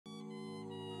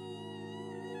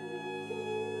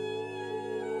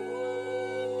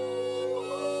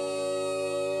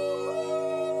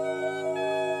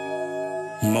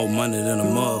More money than a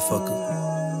motherfucker.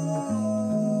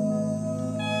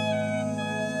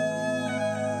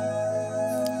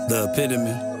 The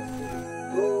epitome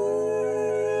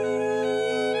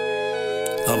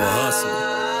of a hustler.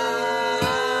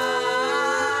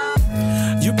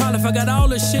 You probably forgot all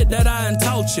the shit that I done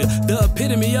taught you. The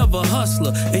epitome of a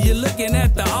hustler. And you're looking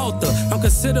at the author. I'm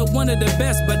considered one of the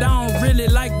best, but I don't really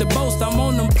like to boast. I'm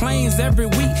on them planes every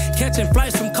week, catching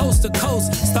flights from coast to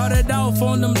coast. Started off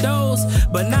on them doors,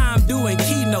 but now I'm doing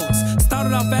keynotes.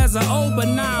 Started off as an O, but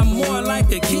now I'm more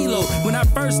like a kilo. When I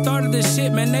first started this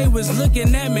shit, man, they was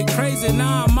looking at me crazy.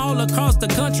 Now I'm all across the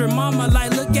country, mama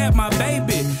like, look at my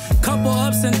baby. Couple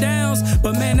ups and downs,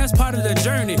 but man, that's part of the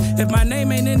journey. If my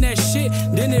name ain't in that shit,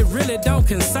 then it really don't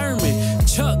concern me.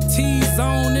 Chuck T's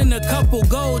on in a couple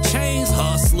gold chains.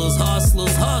 Hustlers,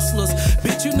 hustlers, hustlers.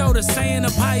 Bitch, you know the saying, a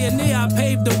pioneer. I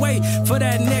paved the way for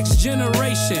that next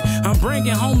generation. I'm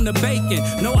bringing home the bacon.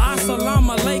 No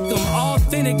assalamu alaikum.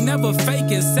 Authentic, never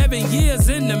faking. 7 years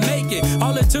in the making.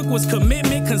 All it took was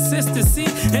commitment, consistency,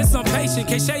 and some patience.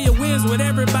 Can't share your wins with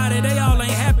everybody. They all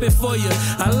ain't happy for you.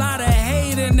 A lot of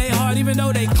hate in their heart, even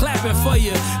though they clapping for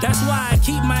you. That's why I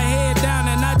keep my head down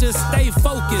and I just stay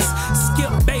focused.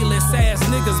 Skip Bayless ass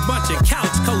niggas, bunch of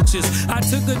couch coaches. I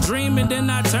took a dream and then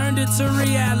I turned it to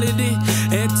reality.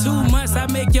 In 2 months I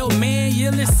make your man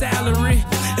yearly salary.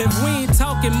 If we ain't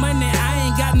talking money, I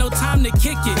ain't got no time to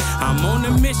kick it. I'm on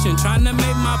a mission, trying to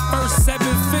make my first 7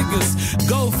 figures.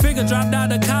 Go figure, dropped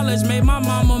out of college, made my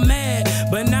mama mad.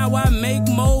 But now I make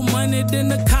more money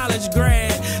than a college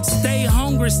grad. Stay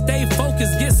hungry, stay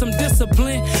focused, get some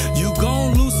discipline. You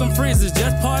gon' lose some friends, it's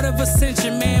just part of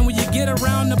ascension, man. When you get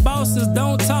around the bosses,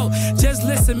 don't talk, just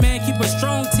listen, man. Keep a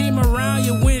strong team around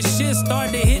you when shit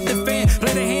start to hit the fan.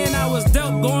 Play the hand I was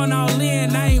dealt, going all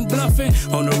in, I ain't bluffing.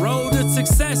 On the road to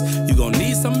success, you gon'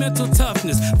 need some mental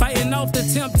toughness. Fighting off the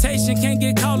temptation, can't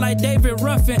get caught like David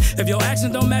Ruffin. If your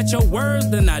actions don't match your words,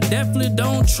 then I definitely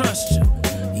don't trust you.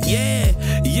 Yeah,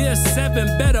 year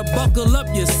 7, better buckle up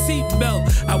your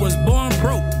seatbelt. I was born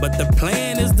broke, but the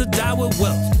plan is to die with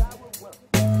wealth.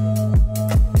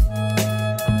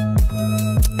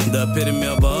 The epitome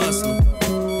of a hustler.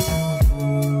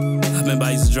 I remember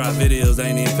I used to drop videos, I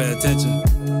ain't even pay attention.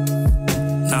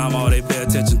 Now I'm all they pay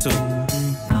attention to.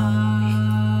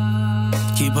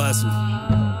 Keep hustling.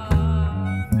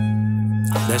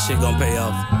 That shit gon' pay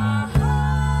off.